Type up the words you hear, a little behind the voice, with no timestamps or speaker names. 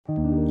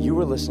You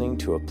are listening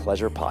to a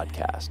Pleasure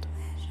podcast.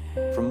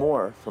 For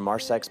more from our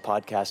Sex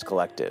Podcast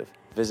Collective,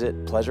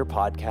 visit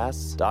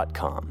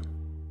pleasurepodcasts.com.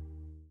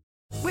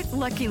 With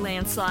Lucky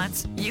Land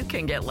Slots, you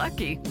can get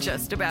lucky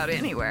just about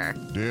anywhere.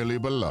 Dearly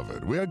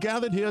beloved, we are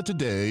gathered here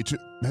today to...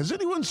 Has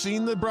anyone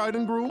seen the bride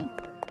and groom?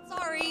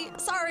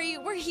 Sorry,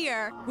 we're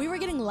here. We were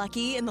getting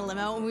lucky in the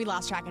limo and we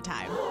lost track of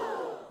time.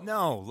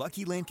 No,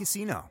 Lucky Land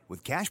Casino,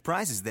 with cash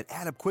prizes that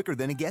add up quicker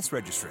than a guest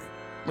registry.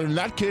 In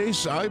that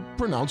case, I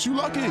pronounce you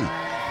lucky.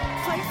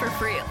 Play for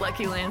free at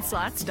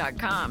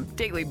LuckyLandSlots.com.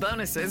 Daily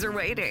bonuses are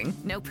waiting.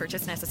 No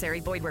purchase necessary.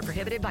 Void where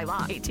prohibited by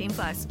law.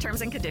 18+.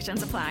 Terms and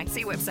conditions apply.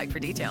 See website for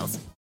details.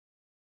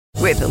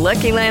 With the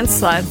Lucky Land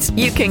Slots,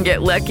 you can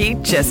get lucky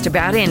just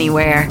about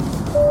anywhere.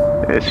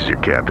 This is your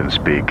captain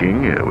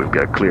speaking. We've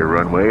got clear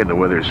runway and the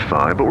weather's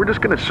fine, but we're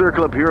just going to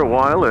circle up here a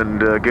while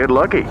and get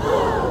lucky.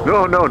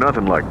 No,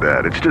 nothing like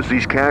that. It's just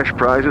these cash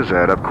prizes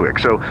add up quick.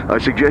 So I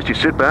suggest you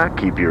sit back,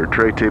 keep your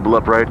tray table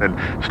upright, and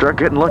start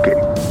getting lucky.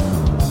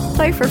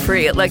 Play for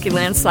free at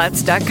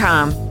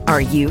LuckyLandSlots.com.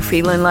 Are you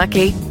feeling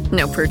lucky?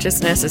 No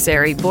purchase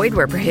necessary. Void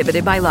where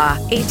prohibited by law.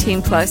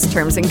 18+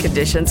 terms and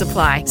conditions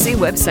apply. See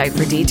website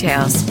for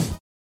details.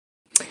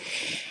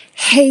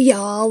 Hey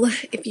y'all,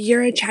 if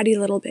you're a chatty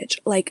little bitch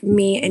like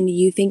me and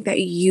you think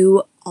that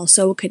you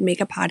also could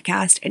make a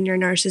podcast and you're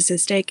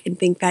narcissistic and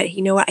think that,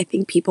 you know what, I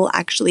think people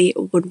actually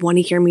would want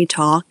to hear me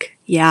talk.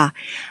 Yeah.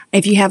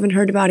 If you haven't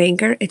heard about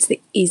Anchor, it's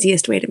the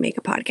easiest way to make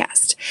a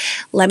podcast.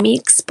 Let me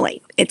explain.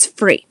 It's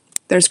free.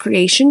 There's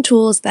creation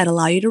tools that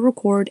allow you to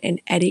record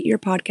and edit your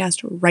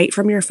podcast right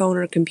from your phone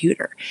or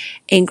computer.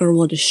 Anchor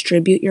will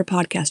distribute your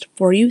podcast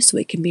for you so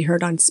it can be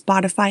heard on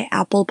Spotify,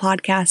 Apple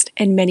Podcast,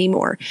 and many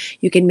more.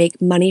 You can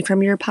make money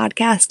from your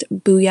podcast,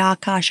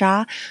 booyah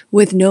kasha,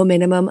 with no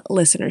minimum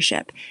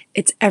listenership.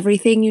 It's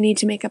everything you need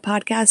to make a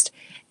podcast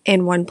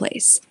in one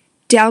place.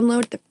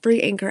 Download the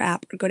free Anchor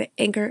app or go to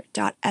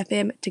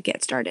anchor.fm to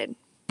get started.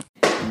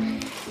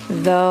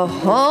 The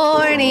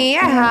horny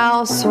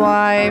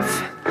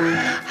housewife.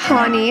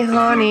 Honey,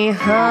 honey,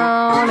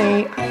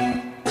 honey.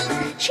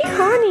 She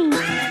honey.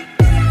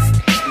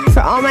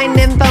 For all my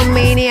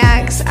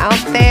nymphomaniacs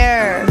out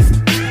there.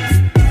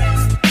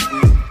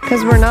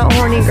 Because we're not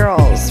horny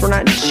girls. We're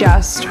not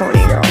just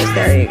horny girls.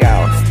 There you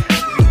go.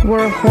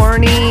 We're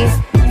horny,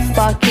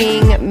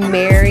 fucking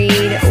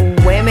married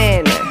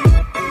women.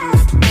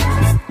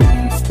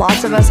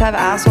 Lots of us have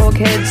asshole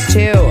kids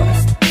too.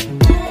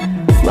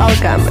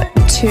 Welcome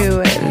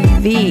to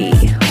The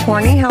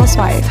Horny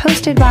Housewife,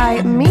 hosted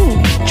by me,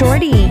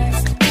 Jordy.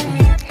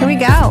 Here we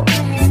go.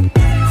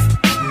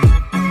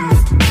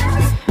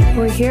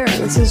 We're here.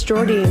 This is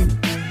Jordy.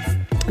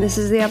 This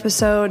is the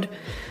episode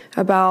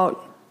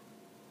about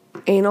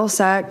anal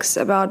sex,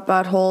 about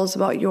buttholes,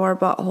 about your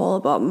butthole,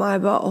 about my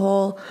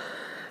butthole,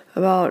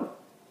 about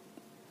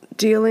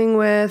dealing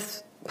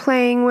with,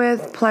 playing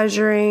with,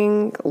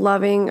 pleasuring,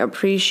 loving,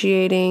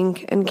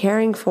 appreciating, and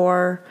caring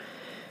for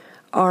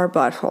our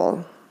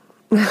butthole.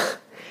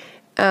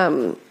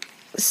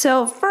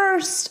 So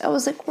first, I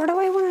was like, where do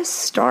I want to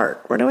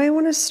start? Where do I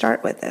want to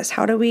start with this?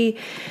 How do we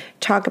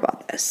talk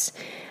about this?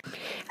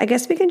 I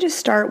guess we can just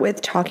start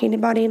with talking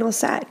about anal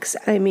sex.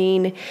 I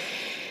mean,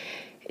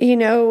 you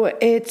know,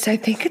 I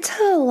think it's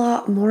a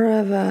lot more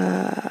of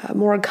a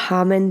more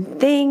common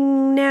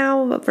thing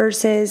now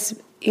versus,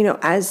 you know,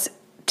 as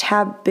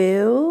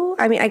taboo.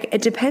 I mean,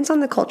 it depends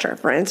on the culture.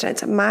 For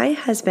instance, my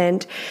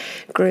husband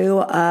grew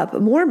up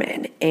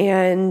Mormon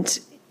and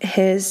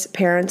his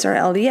parents are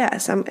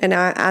LDS.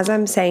 As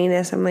I'm saying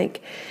this, I'm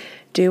like,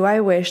 do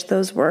I wish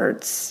those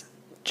words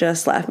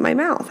just left my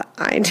mouth?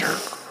 I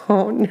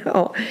don't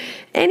know.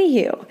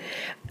 Anywho,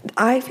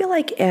 I feel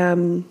like,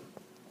 and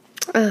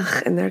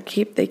they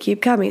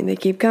keep coming. In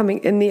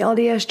the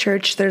LDS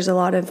church, there's a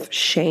lot of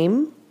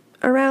shame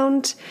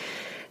around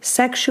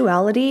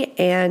sexuality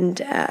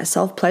and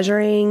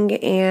self-pleasuring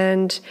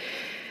and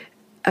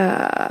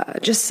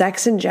just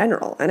sex in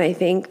general. And I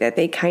think that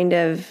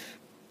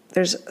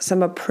there's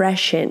some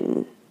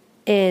oppression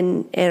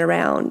in and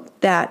around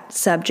that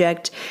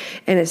subject.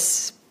 And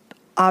it's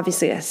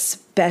obviously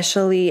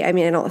especially,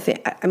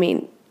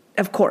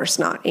 of course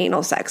not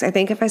anal sex. I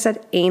think if I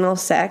said anal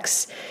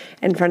sex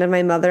in front of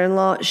my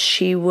mother-in-law,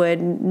 she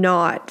would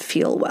not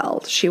feel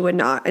well. She would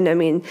not. And I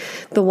mean,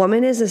 the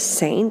woman is a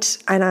saint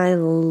and I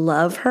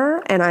love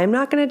her and I'm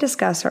not going to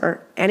discuss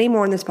her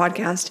anymore in this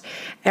podcast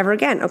ever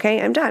again.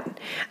 Okay, I'm done.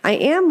 I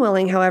am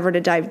willing, however,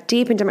 to dive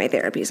deep into my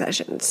therapy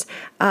sessions,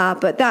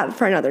 but that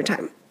for another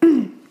time.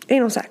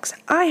 Anal sex.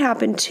 I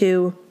happen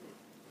to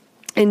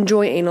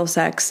enjoy anal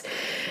sex.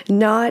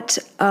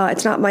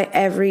 It's not my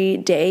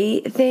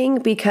everyday thing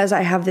because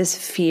I have this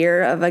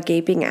fear of a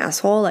gaping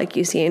asshole like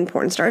you see in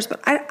porn stars, but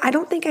I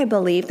don't think I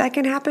believe that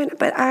can happen.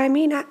 But I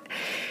mean,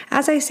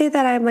 as I say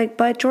that, I'm like,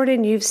 but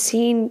Jordan, you've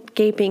seen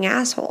gaping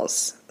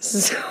assholes.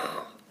 So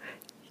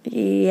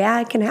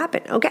Yeah, it can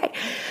happen. Okay.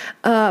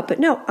 But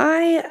no,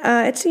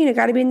 it's,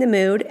 got to be in the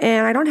mood,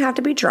 and I don't have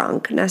to be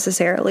drunk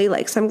necessarily.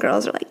 Like some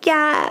girls are like,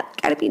 yeah,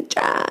 got to be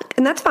drunk.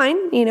 And that's fine.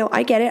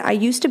 I get it. I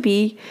used to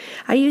be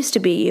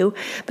you,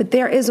 but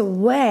there is a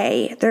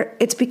way there.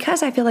 It's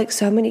because I feel like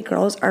so many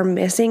girls are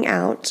missing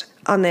out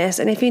on this.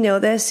 And if you know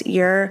this,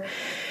 you're,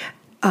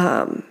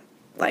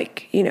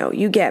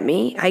 you get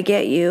me, I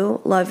get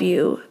you, love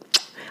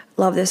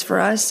this for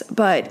us.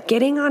 But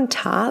getting on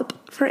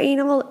top for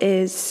anal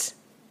is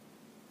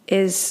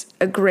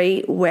a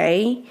great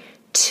way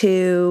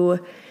to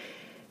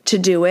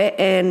do it.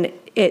 And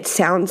it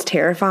sounds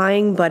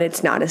terrifying, but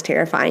it's not as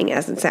terrifying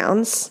as it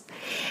sounds.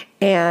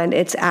 And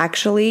it's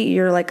actually,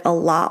 you're like a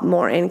lot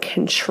more in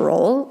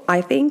control.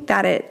 I think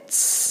that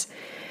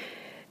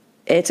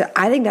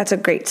I think that's a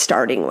great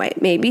starting way.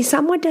 Maybe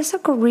some would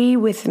disagree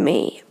with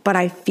me, but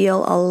I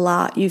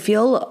feel you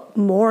feel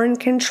more in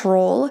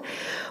control.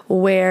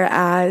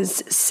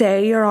 Whereas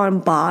say you're on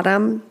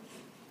bottom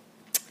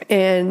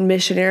and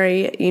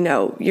missionary,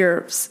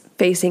 you're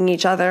facing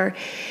each other,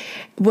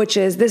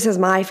 this is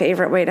my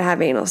favorite way to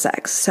have anal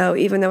sex. So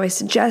even though I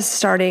suggest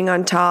starting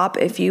on top,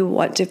 if you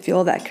want to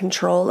feel that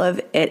control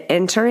of it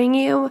entering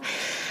you,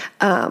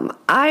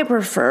 I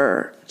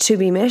prefer to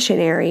be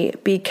missionary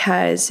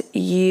because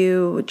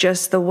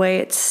the way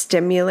it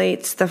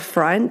stimulates the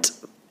front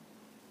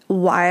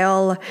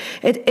while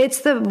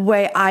it's the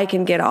way I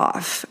can get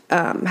off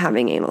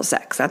having anal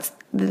sex. That's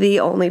the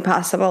only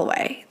possible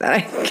way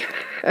that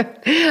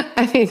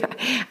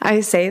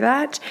I say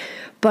that,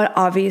 but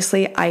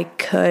obviously I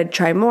could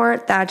try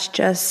more. That's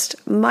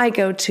just my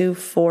go-to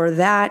for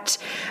that.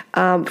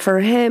 For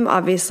him,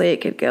 obviously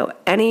it could go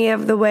any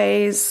of the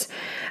ways,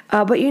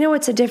 but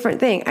it's a different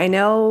thing. I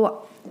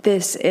know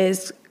this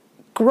is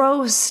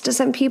gross to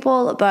some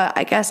people, but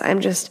I guess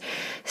I'm just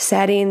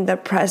setting the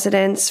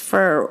precedence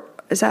for,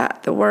 is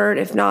that the word?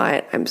 If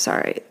not, I'm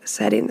sorry,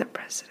 setting the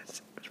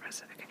precedence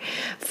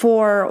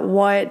for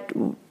what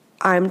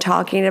I'm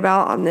talking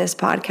about on this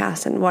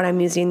podcast and what I'm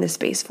using this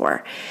space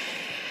for.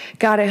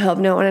 God, I hope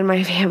no one in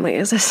my family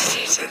is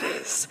listening to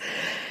this.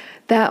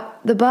 That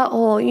the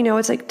butthole,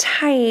 it's like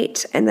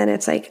tight and then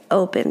it's like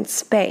open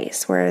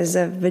space, whereas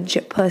a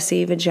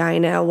pussy,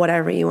 vagina,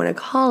 whatever you want to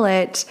call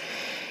it,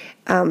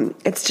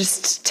 it's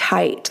just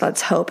tight.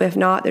 Let's hope. If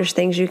not, there's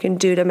things you can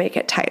do to make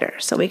it tighter.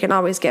 So we can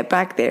always get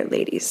back there,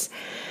 ladies.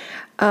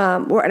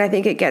 And I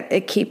think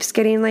it keeps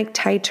getting like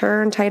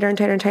tighter and tighter and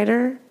tighter and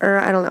tighter, or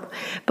I don't know,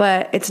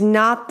 but it's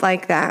not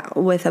like that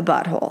with a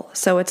butthole.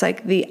 So it's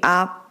like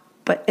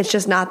but it's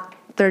just not,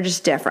 they're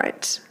just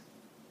different.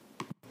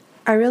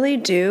 I really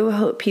do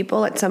hope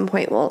people at some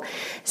point will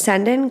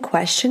send in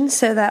questions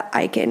so that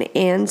I can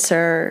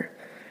answer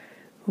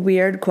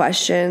weird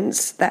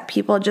questions that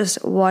people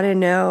just want to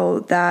know,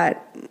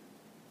 that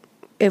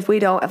if I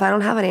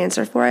don't have an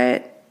answer for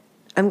it,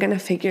 I'm going to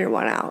figure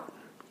one out.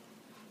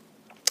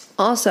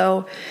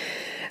 Also,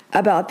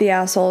 about the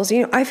assholes,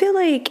 I feel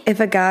like if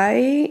a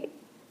guy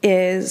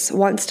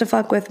wants to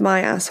fuck with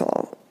my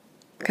asshole,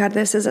 God,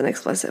 this is an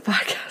explicit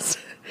podcast,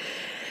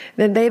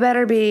 then they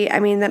better be,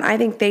 then I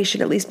think they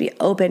should at least be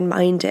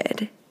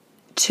open-minded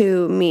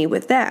to me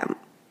with them,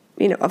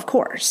 of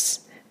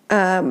course.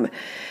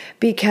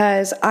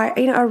 Because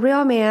a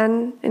real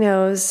man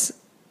knows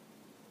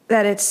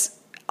that it's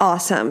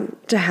awesome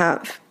to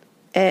have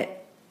it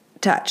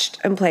touched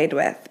and played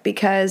with,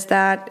 because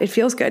that it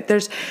feels good.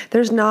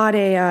 There's not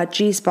a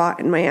G-spot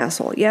in my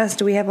asshole. Yes,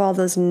 do we have all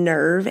those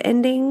nerve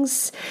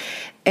endings?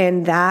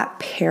 And that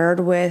paired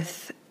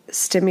with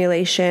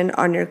stimulation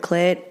on your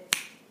clit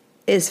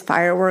is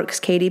fireworks,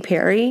 Katy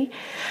Perry.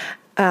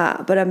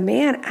 But a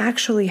man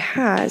actually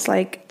has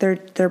like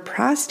their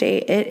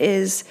prostate. It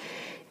is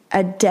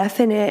a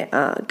definite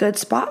good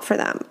spot for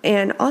them.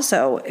 And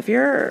also,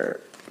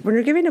 when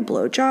you're giving a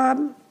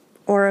blowjob,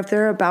 or if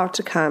they're about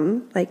to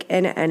come, like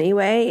in any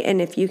way, and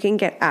if you can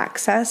get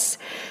access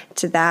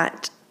to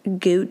that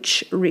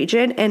gooch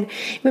region. And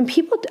when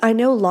I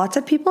know lots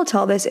of people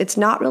tell this, it's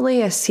not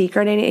really a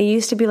secret. And it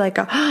used to be like,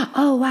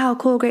 oh, wow,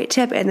 cool, great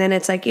tip. And then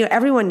it's like,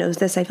 everyone knows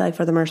this, I feel like,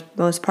 for the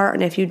most part.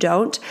 And if you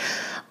don't,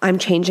 I'm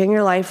changing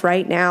your life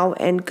right now,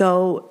 and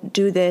go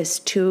do this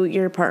to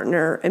your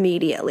partner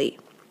immediately.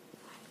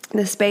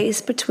 The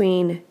space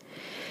between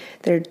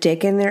their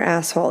dick and their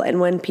asshole.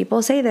 And when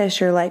people say this,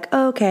 you're like,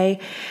 oh, okay.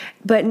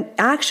 But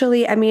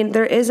actually,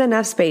 there is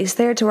enough space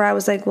there to where I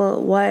was like,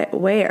 well,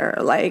 where?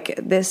 Like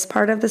this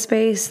part of the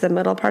space, the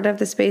middle part of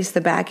the space,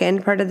 the back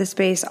end part of the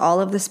space, all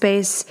of the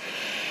space.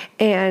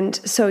 And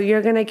so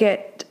you're going to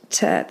get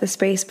to the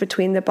space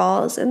between the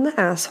balls and the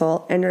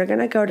asshole, and you're going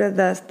to go to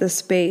the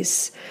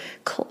space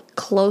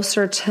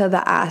closer to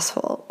the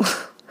asshole.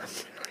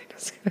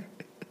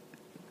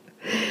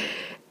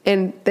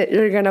 And that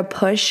you're going to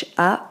push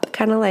up,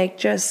 kind of like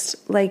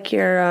just like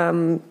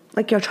you're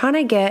trying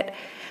to get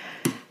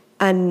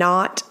a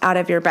knot out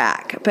of your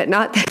back, but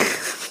not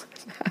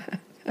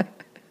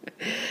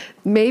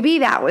maybe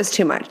that was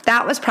too much.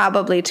 That was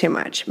probably too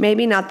much.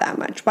 Maybe not that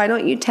much. Why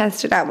don't you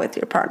test it out with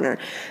your partner?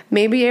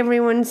 Maybe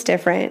everyone's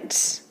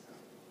different.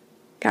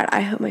 God,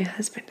 I hope my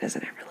husband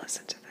doesn't ever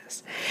listen to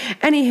this.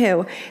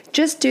 Anywho,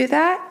 just do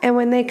that. And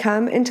when they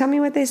come and tell me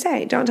what they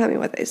say, don't tell me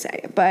what they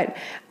say. But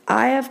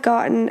I have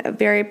gotten a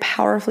very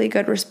powerfully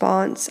good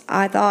response.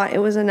 I thought it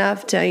was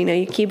enough to,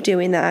 you keep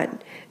doing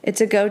that.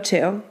 It's a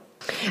go-to.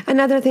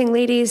 Another thing,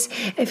 ladies,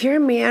 if your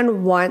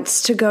man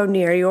wants to go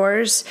near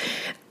yours,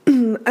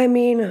 I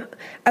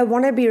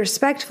want to be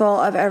respectful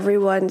of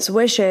everyone's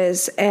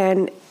wishes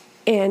but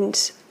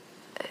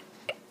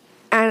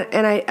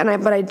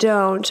I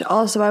don't.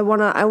 Also, I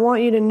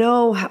want you to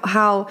know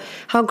how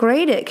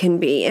great it can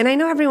be. And I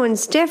know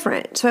everyone's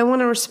different, so I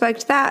want to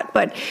respect that.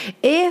 But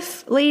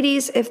if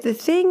the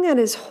thing that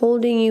is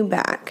holding you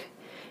back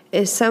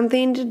is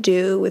something to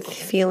do with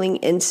feeling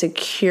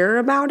insecure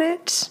about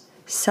it,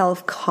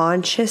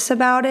 self-conscious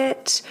about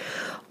it,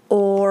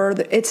 or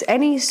it's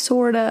any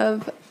sort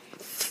of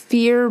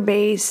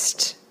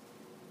fear-based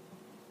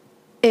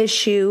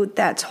issue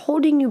that's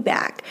holding you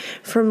back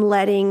from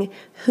letting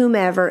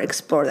whomever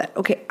explore that.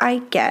 Okay, I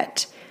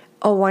get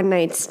a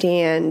one-night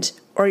stand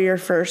or your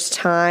first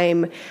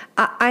time.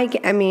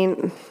 I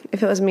mean,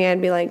 if it was me,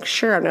 I'd be like,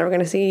 sure, I'm never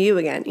going to see you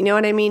again. You know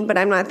what I mean? But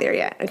I'm not there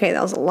yet. Okay,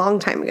 that was a long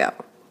time ago.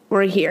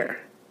 We're here.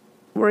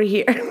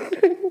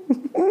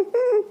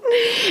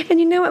 And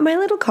you know what? My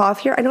little cough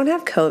here, I don't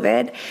have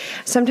COVID.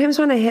 Sometimes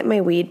when I hit my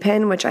weed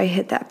pen, which I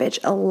hit that bitch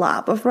a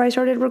lot before I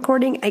started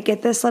recording, I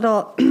get this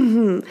little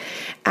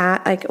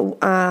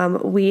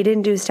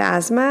weed-induced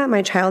asthma.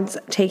 My child's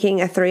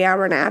taking a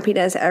 3-hour nap. He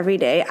does every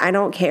day. I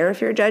don't care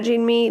if you're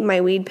judging me.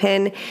 My weed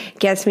pen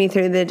gets me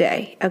through the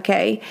day,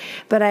 okay?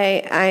 But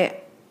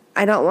I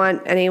don't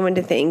want anyone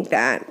to think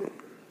that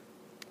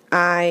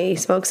I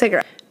smoke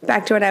cigarettes.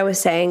 Back to what I was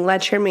saying,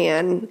 let your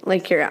man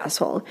lick your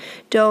asshole.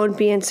 Don't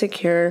be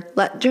insecure.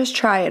 Just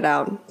try it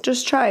out.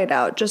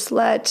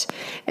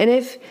 And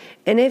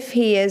if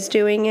he is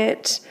doing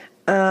it,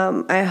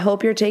 I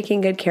hope you're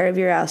taking good care of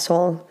your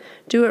asshole.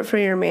 Do it for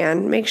your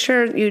man. Make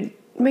sure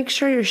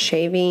you're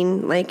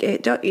shaving.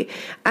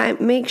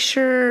 Make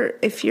sure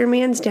if your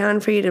man's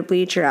down for you to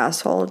bleach your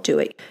asshole, do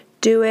it.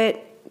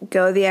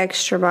 Go the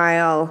extra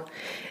mile.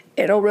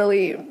 It'll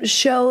really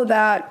show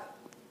that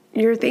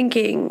you're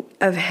thinking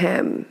of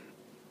him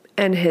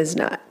and his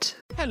nut.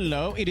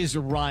 Hello, it is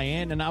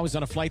Ryan, and I was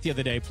on a flight the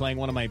other day playing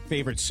one of my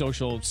favorite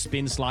social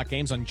spin slot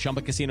games on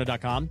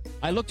ChumbaCasino.com.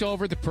 I looked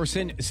over at the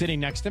person sitting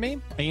next to me,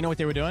 and you know what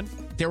they were doing?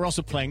 They were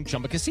also playing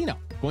Chumba Casino.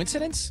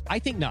 Coincidence? I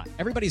think not.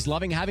 Everybody's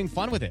loving having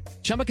fun with it.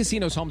 Chumba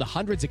Casino is home to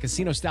hundreds of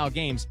casino-style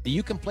games that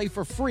you can play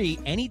for free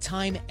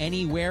anytime,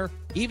 anywhere,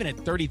 even at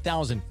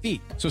 30,000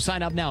 feet. So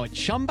sign up now at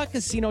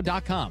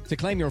ChumbaCasino.com to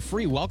claim your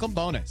free welcome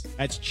bonus.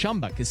 That's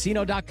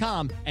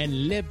ChumbaCasino.com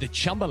and live the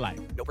Chumba life.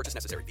 No purchase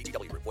necessary.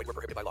 VGW. Void where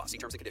prohibited by law. See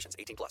terms and conditions.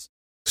 18+.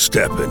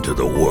 Step into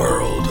the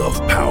world of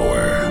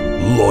power,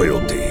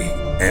 loyalty,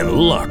 and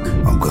luck.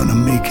 I'm gonna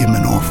make him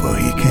an offer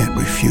he can't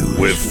refuse.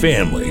 With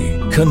family,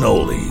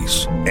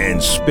 cannolis,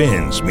 and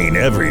spins mean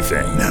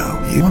everything. Now,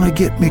 you wanna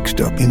get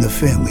mixed up in the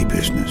family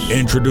business.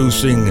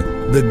 Introducing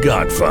The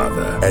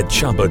Godfather at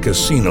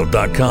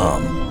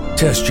ChumbaCasino.com.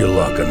 Test your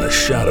luck in the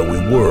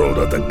shadowy world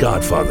of The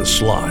Godfather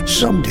slot.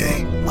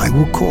 Someday, I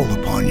will call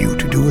upon you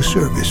to do a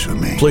service for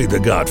me. Play The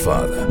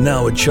Godfather,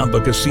 now at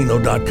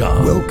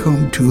ChumbaCasino.com.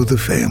 Welcome to the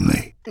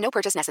family. No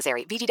purchase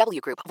necessary. VGW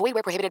Group. Void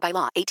where prohibited by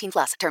law.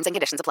 18+. Terms and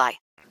conditions apply.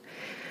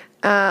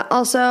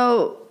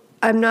 Also,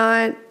 I'm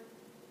not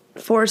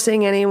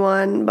forcing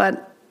anyone,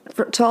 but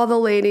to all the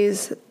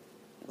ladies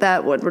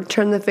that would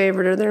return the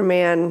favor to their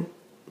man,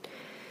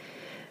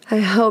 I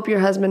hope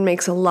your husband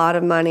makes a lot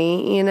of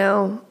money,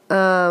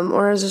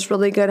 or has just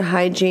really good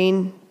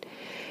hygiene.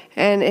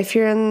 And if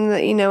you're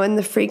in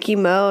the freaky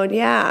mode,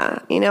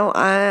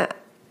 I'm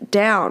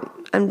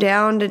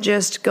down to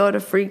just go to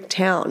freak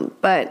town.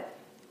 But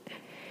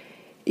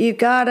you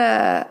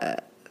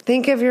gotta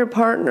think of your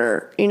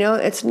partner.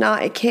 It's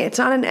not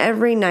an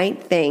every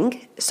night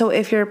thing. So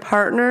if your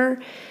partner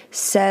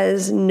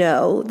says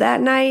no that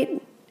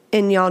night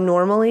and y'all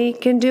normally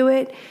can do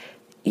it,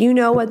 you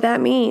know what that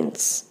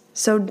means.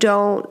 So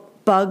don't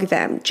bug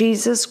them.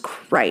 Jesus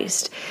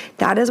Christ.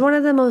 That is one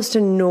of the most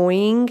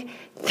annoying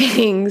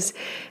things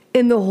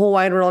in the whole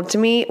wide world to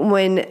me,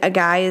 when a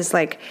guy is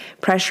like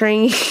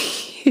pressuring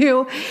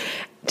you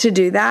to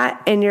do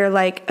that and you're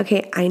like,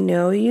 okay, I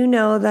know you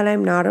know that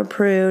I'm not a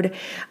prude.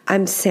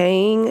 I'm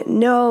saying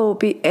no,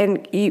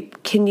 and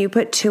can you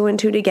put 2 and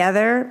 2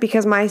 together?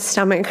 Because my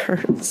stomach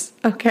hurts,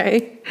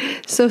 okay?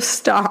 So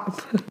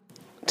stop.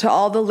 To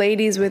all the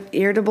ladies with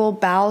irritable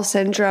bowel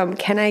syndrome,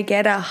 can I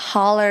get a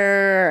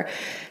holler?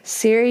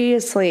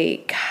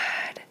 Seriously,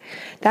 God,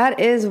 that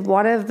is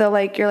one of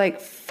the, you're like,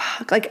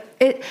 fuck,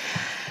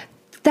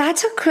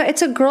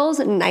 it's a girl's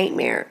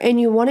nightmare. And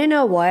you want to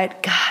know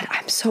what? God,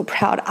 I'm so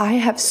proud. I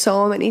have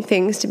so many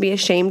things to be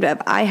ashamed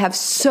of. I have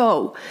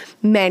so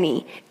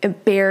many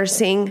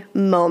embarrassing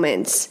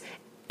moments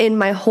in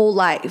my whole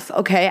life,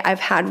 okay? I've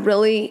had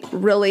really,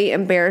 really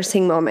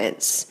embarrassing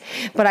moments,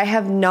 but I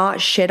have not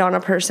shit on a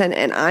person,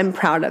 and I'm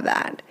proud of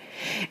that.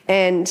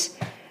 And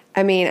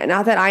I mean,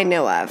 not that I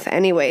know of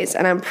anyways,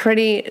 and I'm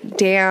pretty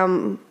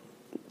damn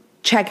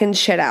checking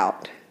shit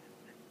out.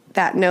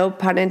 That, no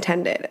pun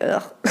intended.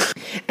 Ugh.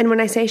 And when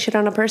I say shit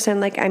on a person,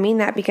 like, I mean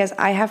that because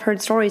I have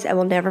heard stories. I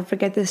will never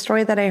forget this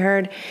story that I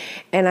heard,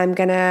 and I'm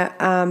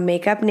gonna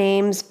make up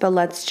names, but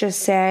let's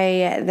just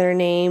say their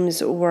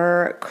names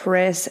were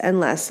Chris and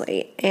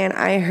Leslie. And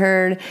I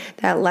heard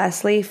that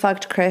Leslie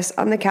fucked Chris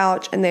on the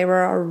couch, and they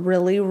were a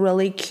really,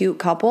 really cute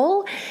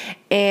couple.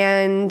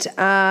 And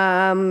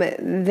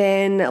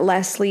then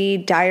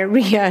Leslie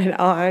diarrheaed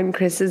on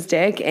Chris's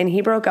dick, and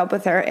he broke up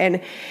with her,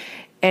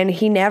 and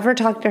he never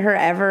talked to her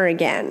ever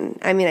again.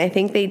 I mean, I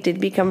think they did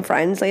become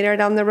friends later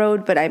down the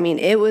road, but I mean,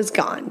 it was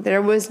gone.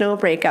 There was no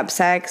breakup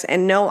sex.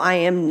 And no, I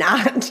am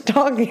not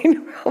talking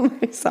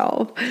about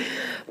myself.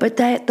 But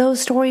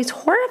those stories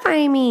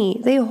horrify me.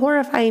 They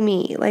horrify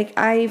me. Like,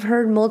 I've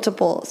heard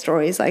multiple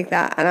stories like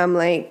that. And I'm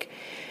like,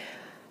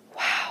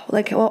 wow.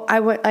 Like, well,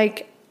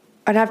 I'd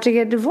have to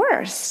get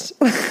divorced.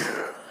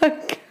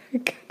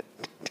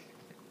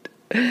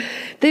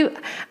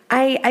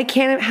 I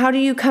can't, how do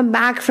you come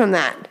back from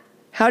that?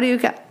 How do you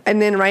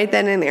and then right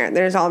then and there,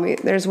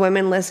 there's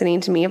women listening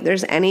to me. If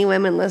there's any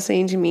women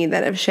listening to me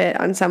that have shit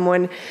on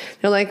someone,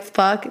 they're like,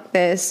 fuck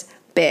this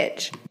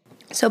bitch.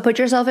 So put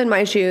yourself in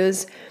my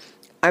shoes.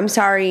 I'm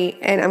sorry.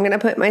 And I'm going to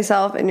put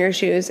myself in your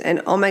shoes.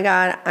 And oh my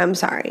God, I'm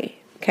sorry.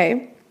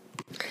 Okay.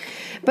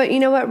 But you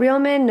know what? Real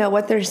men know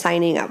what they're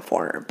signing up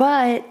for.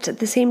 But at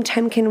the same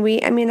time,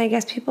 I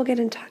guess people get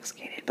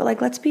intoxicated, but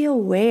like, let's be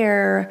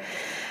aware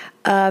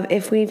of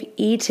if we've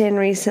eaten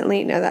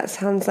recently. No, that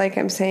sounds like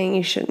I'm saying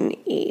you shouldn't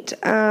eat.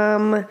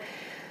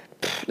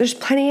 There's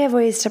plenty of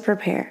ways to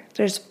prepare.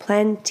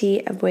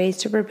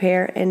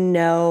 And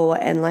know,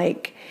 and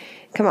like,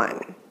 come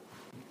on.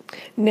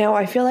 Now,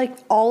 I feel like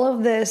all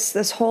of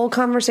this whole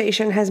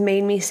conversation has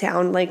made me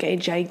sound like a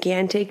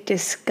gigantic,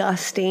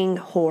 disgusting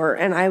whore.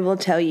 And I will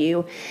tell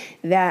you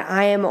that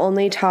I am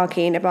only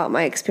talking about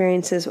my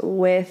experiences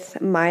with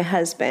my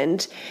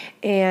husband,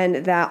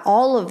 and that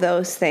all of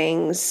those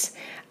things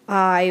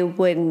I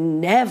would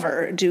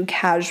never do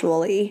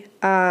casually.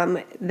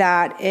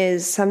 That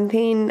is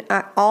something,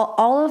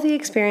 all of the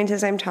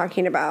experiences I'm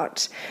talking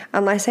about,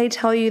 unless I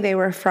tell you they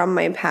were from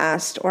my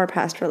past or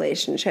past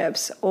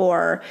relationships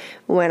or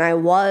when I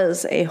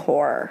was a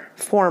whore,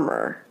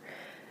 former,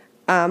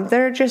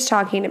 they're just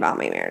talking about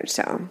my marriage.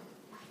 So,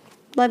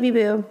 love you,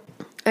 boo.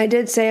 I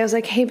did say, I was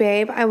like, hey,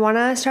 babe, I want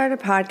to start a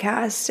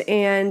podcast,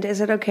 and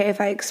is it okay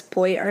if I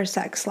exploit our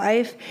sex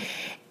life?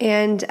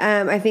 And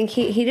I think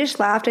he just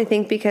laughed, I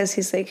think, because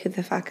he's like, who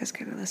the fuck is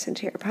going to listen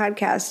to your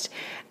podcast?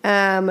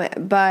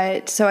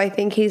 But so I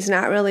think he's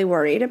not really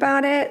worried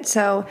about it.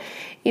 So,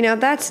 you know,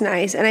 that's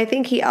nice. And I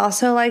think he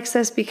also likes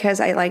this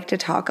because I like to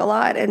talk a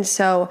lot. And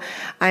so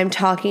I'm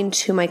talking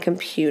to my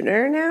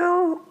computer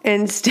now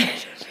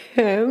instead of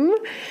him.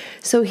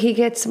 So he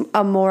gets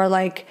a more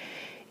like,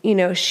 you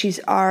know,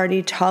 she's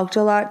already talked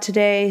a lot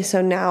today,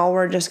 so now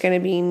we're just going to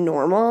be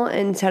normal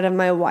instead of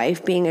my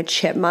wife being a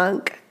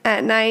chipmunk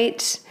at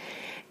night.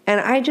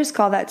 And I just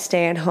call that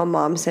stay-at-home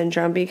mom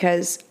syndrome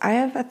because I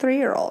have a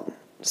 3-year-old.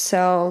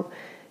 So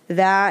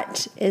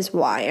that is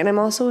why. And I'm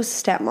also a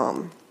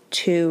stepmom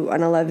to an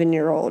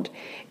 11-year-old.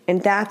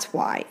 And that's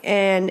why.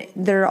 And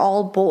they're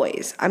all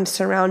boys. I'm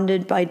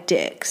surrounded by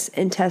dicks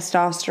and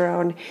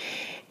testosterone.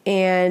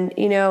 And,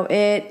 you know,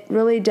 it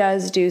really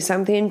does do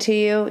something to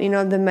you. You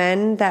know, the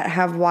men that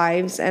have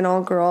wives and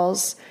all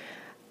girls,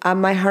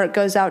 my heart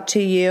goes out to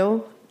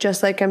you,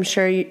 just like I'm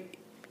sure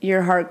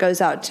your heart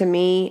goes out to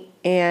me.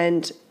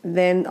 And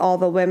then all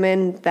the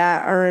women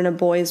that are in a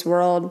boy's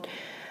world,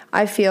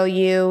 I feel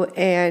you.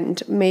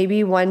 And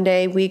maybe one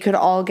day we could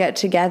all get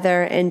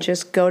together and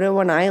just go to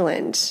an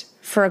island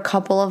for a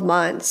couple of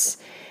months.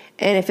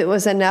 And if it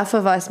was enough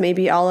of us,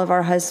 maybe all of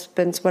our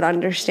husbands would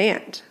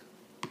understand.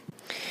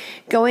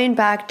 Going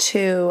back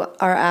to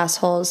our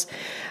assholes,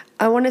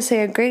 I want to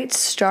say a great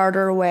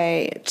starter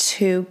way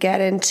to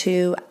get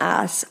into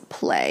ass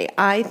play,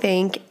 I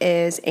think,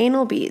 is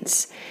anal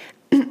beads.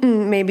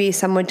 Maybe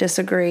some would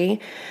disagree.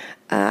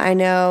 I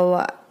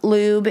know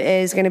lube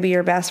is going to be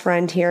your best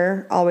friend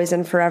here, always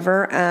and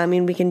forever. I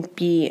mean, we can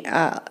be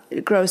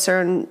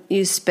grosser and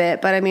use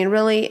spit, but I mean,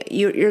 really,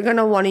 you're going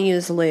to want to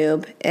use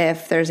lube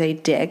if there's a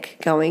dick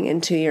going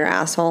into your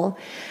asshole.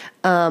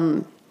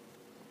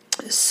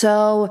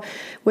 So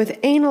with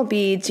anal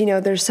beads, you know,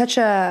 there's such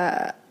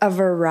a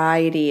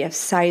variety of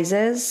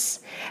sizes,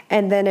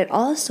 and then it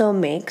also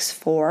makes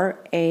for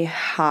a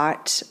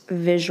hot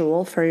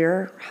visual for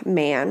your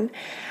man,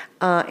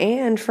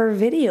 and for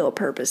video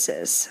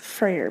purposes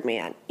for your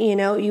man. You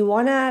know, you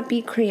want to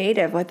be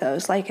creative with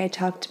those, like I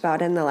talked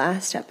about in the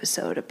last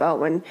episode about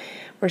when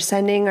we're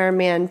sending our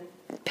man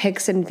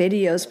pics and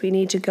videos, we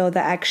need to go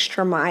the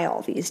extra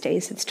mile these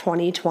days. It's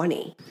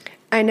 2020.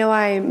 I know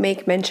I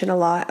make mention a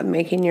lot of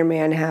making your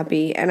man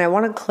happy, and I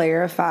want to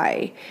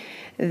clarify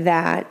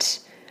that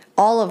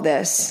all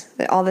this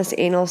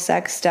anal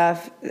sex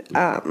stuff,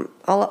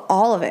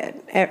 all of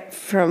it,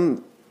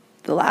 from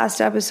the last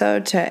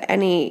episode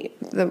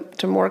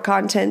to more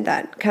content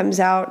that comes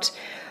out,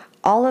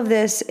 all of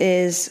this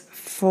is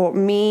for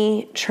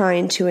me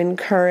trying to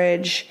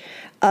encourage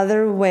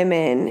other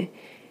women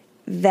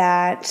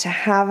that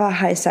have a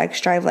high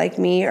sex drive like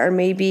me, or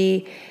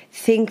maybe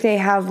think they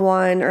have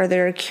one, or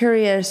they're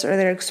curious, or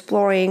they're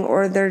exploring,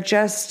 or they're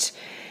just,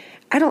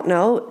 I don't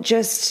know,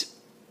 just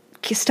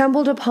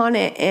stumbled upon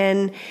it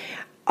and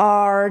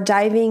are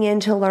diving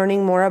into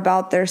learning more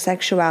about their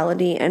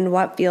sexuality and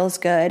what feels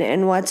good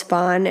and what's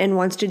fun and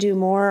wants to do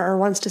more or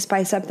wants to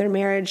spice up their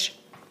marriage.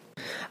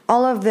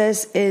 All of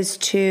this is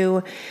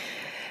to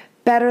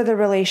better the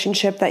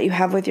relationship that you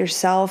have with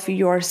yourself,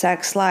 your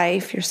sex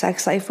life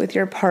with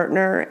your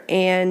partner.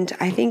 And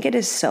I think it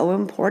is so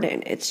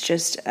important. It's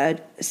just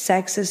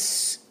sex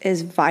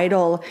is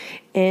vital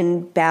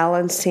in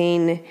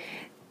balancing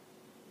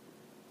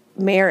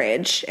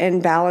marriage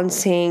and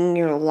balancing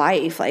your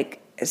life. Like,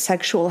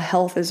 sexual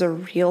health is a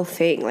real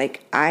thing.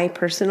 Like, I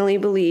personally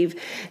believe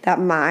that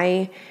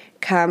my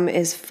cum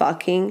is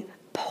fucking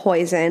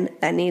poison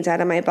that needs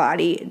out of my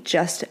body,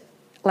 just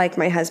like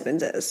my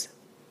husband's is.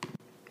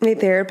 My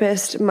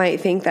therapist might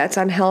think that's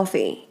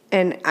unhealthy,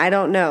 and I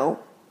don't know.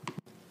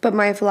 But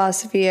my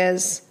philosophy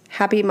is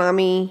happy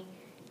mommy,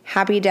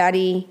 happy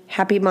daddy,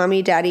 happy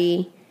mommy,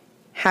 daddy,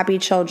 happy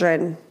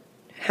children,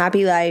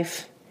 happy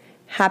life,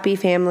 happy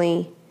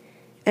family.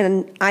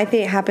 And I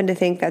happen to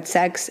think that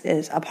sex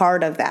is a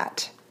part of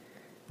that.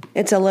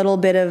 It's a little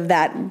bit of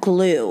that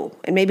glue,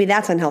 and maybe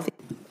that's unhealthy.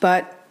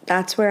 But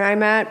that's where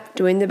I'm at,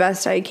 doing the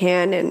best I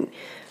can, and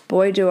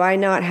boy, do I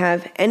not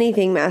have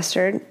anything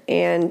mastered.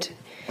 And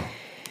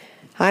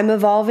I'm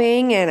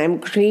evolving, and I'm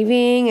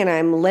grieving, and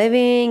I'm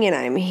living, and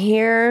I'm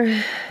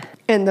here.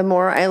 And the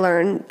more I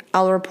learn,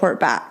 I'll report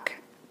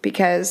back,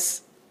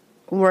 because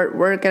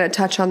we're going to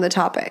touch on the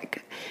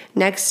topic.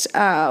 Next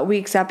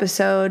week's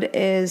episode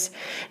is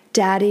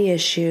daddy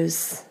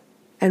issues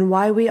and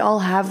why we all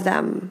have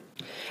them.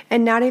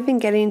 And not even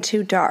getting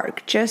too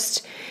dark,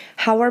 just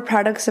how we're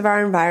products of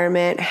our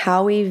environment,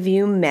 how we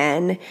view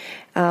men,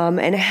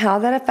 and how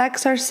that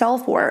affects our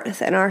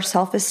self-worth and our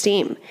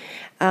self-esteem.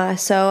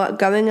 So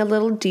going a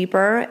little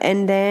deeper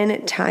and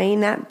then tying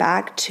that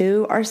back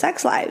to our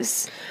sex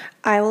lives.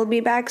 I will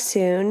be back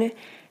soon.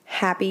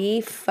 Happy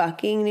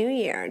fucking New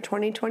Year,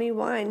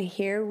 2021.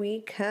 Here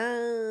we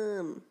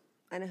come.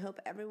 And I hope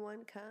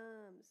everyone comes.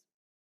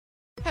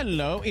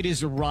 Hello, it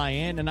is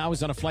Ryan, and I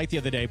was on a flight the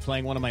other day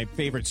playing one of my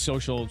favorite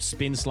social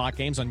spin slot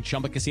games on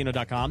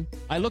ChumbaCasino.com.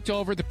 I looked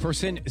over at the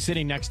person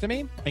sitting next to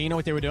me, and you know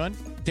what they were doing?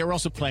 They were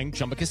also playing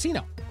Chumba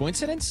Casino.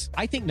 Coincidence?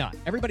 I think not.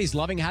 Everybody's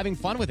loving having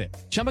fun with it.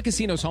 Chumba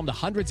Casino is home to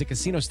hundreds of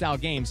casino-style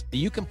games that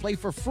you can play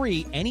for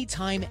free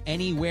anytime,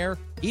 anywhere,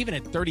 even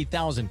at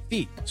 30,000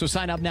 feet. So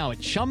sign up now at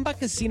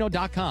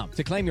ChumbaCasino.com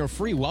to claim your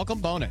free welcome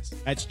bonus.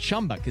 That's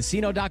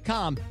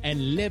ChumbaCasino.com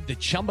and live the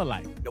Chumba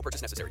life. No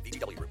purchase necessary.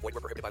 VGW. Void where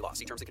prohibited by law.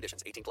 See terms and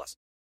conditions. 18+.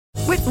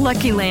 With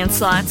Lucky Land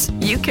Slots,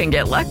 you can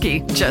get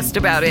lucky just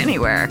about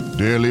anywhere.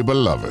 Dearly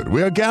beloved,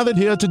 we are gathered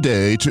here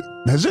today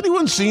to... Has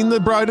anyone seen the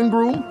bride and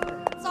groom?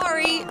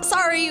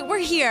 Sorry, we're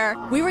here.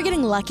 We were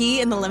getting lucky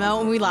in the limo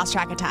and we lost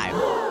track of time.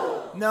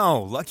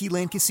 No, Lucky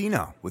Land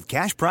Casino, with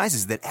cash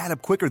prizes that add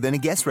up quicker than a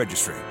guest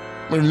registry.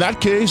 In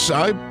that case,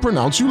 I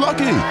pronounce you lucky.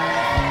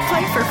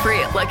 Play for free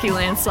at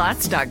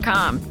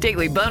LuckyLandSlots.com.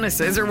 Daily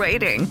bonuses are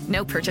waiting.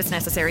 No purchase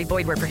necessary.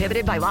 Void where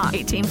prohibited by law.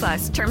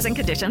 18+. Terms and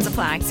conditions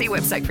apply. See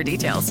website for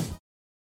details.